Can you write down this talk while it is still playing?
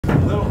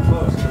little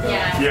close.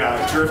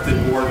 Yeah, it drifted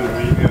more than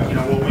we, you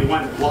know, when we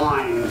went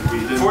blind, we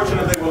didn't.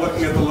 Fortunately, we're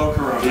looking at the low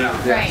corona.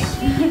 Yeah. Right.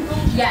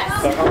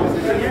 Yes.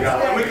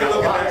 And we can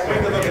look at that. We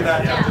can look at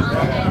that.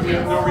 Yeah. We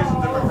have no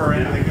reason to prefer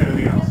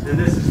anything else. And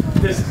this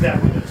is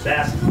definitely the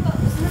best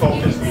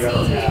focus we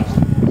ever had.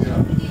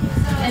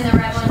 And the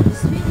red one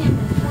has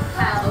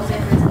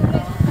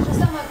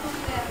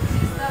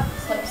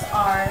Eclipse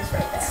R's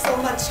right there. So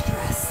much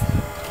stress.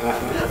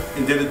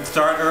 And did it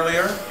start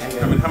earlier?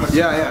 I mean, how much?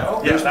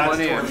 Yeah. Yes, that's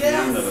plenty towards of. the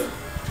end of it.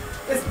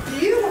 It's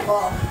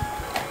beautiful.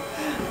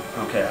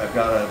 Okay, I've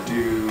got to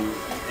do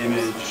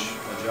image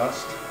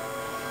adjust.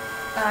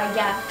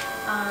 Yeah.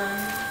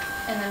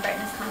 And then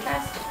brightness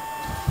contrast.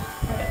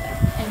 Right up there.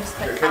 And just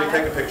click Can you auto.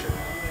 take a picture?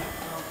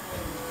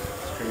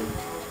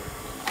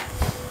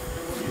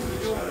 Usually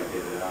try to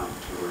get it out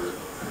to where it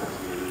has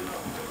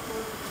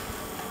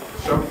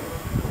Show.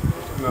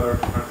 Another.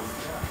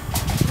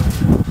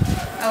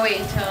 Oh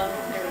wait until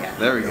there we go.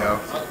 There we go.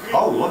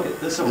 Oh, look at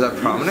this. Is that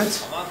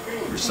prominent?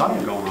 There's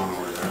something going on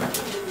over there.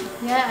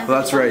 Yeah. Well,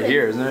 that's right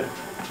here, isn't it?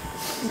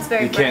 It's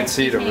very You can't bright.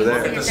 see it You over can't there.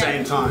 even At the see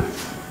same it. time,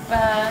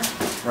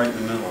 right in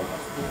the middle.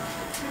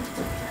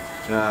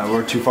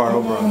 We're too far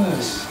over on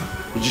this.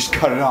 You just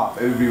cut it off.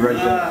 It would be right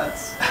there.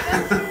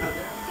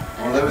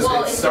 Well,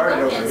 it if started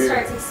you look, over it here.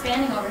 starts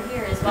expanding over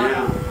here as well.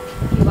 Yeah.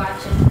 If you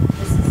watch it,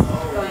 this is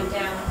going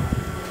down.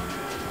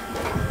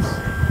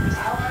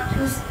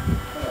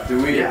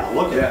 Do we? Yeah,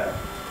 look at it.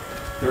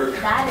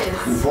 That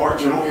is.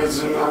 Unfortunately, it's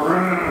in the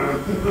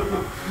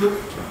room.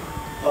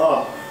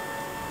 Oh.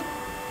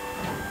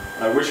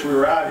 I wish we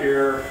were out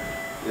here.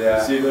 Yeah.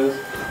 You see this?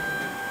 Is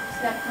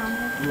that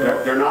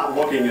prominent? They're not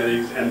looking at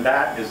these, and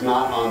that is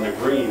not on the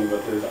green,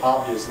 but there's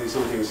obviously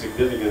something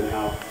significant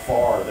out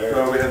far there.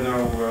 Well, we had no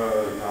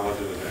knowledge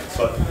of the next.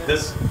 But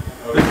this is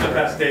the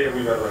best data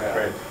we've ever had.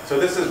 Great. So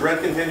this is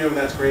red continuum,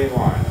 that's green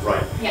line.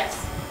 Right. Yes.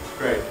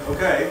 Great.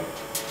 Okay.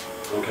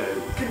 Okay.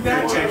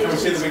 Congratulations. Can we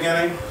see the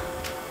beginning?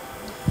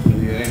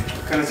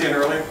 Can I see an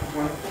earlier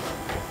one?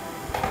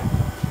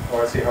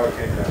 Or I see how it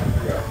came down.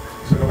 There we go.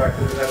 So go back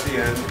to that's the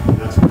end. And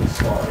that's where it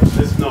starts.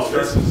 It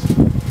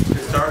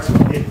starts.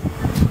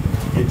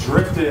 It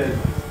drifted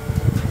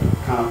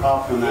kind of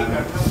up and then.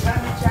 So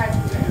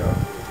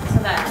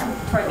that's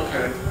toward the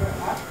Okay. end.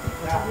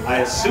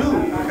 I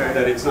assume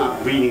that it's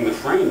not reading the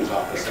frames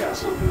opposite or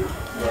something.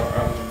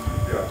 Well,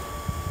 yeah.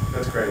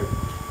 That's great.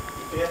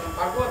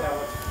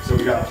 So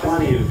we got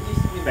plenty of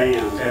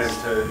bands.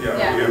 And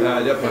Yeah. we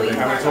have, definitely.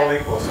 and it's all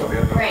equal, so we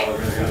have no Great.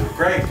 problem.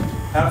 Great.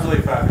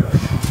 Absolutely fabulous.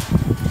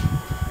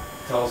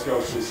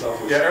 Telescopes and stuff.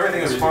 Yeah,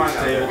 everything was fine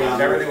out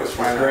there. Everything was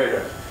fine out Great.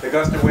 there. The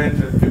gust of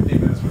wind at 15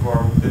 minutes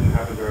before didn't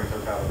happen during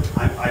totality.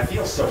 I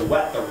feel so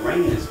wet. The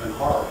rain has been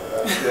horrible.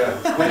 Yeah.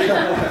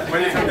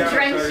 When you come down,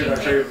 Drenching I'll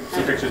show you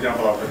some pictures down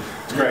below. But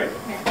it's great.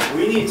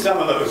 We need some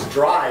of those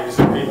drives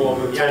that people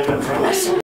have been taking from us.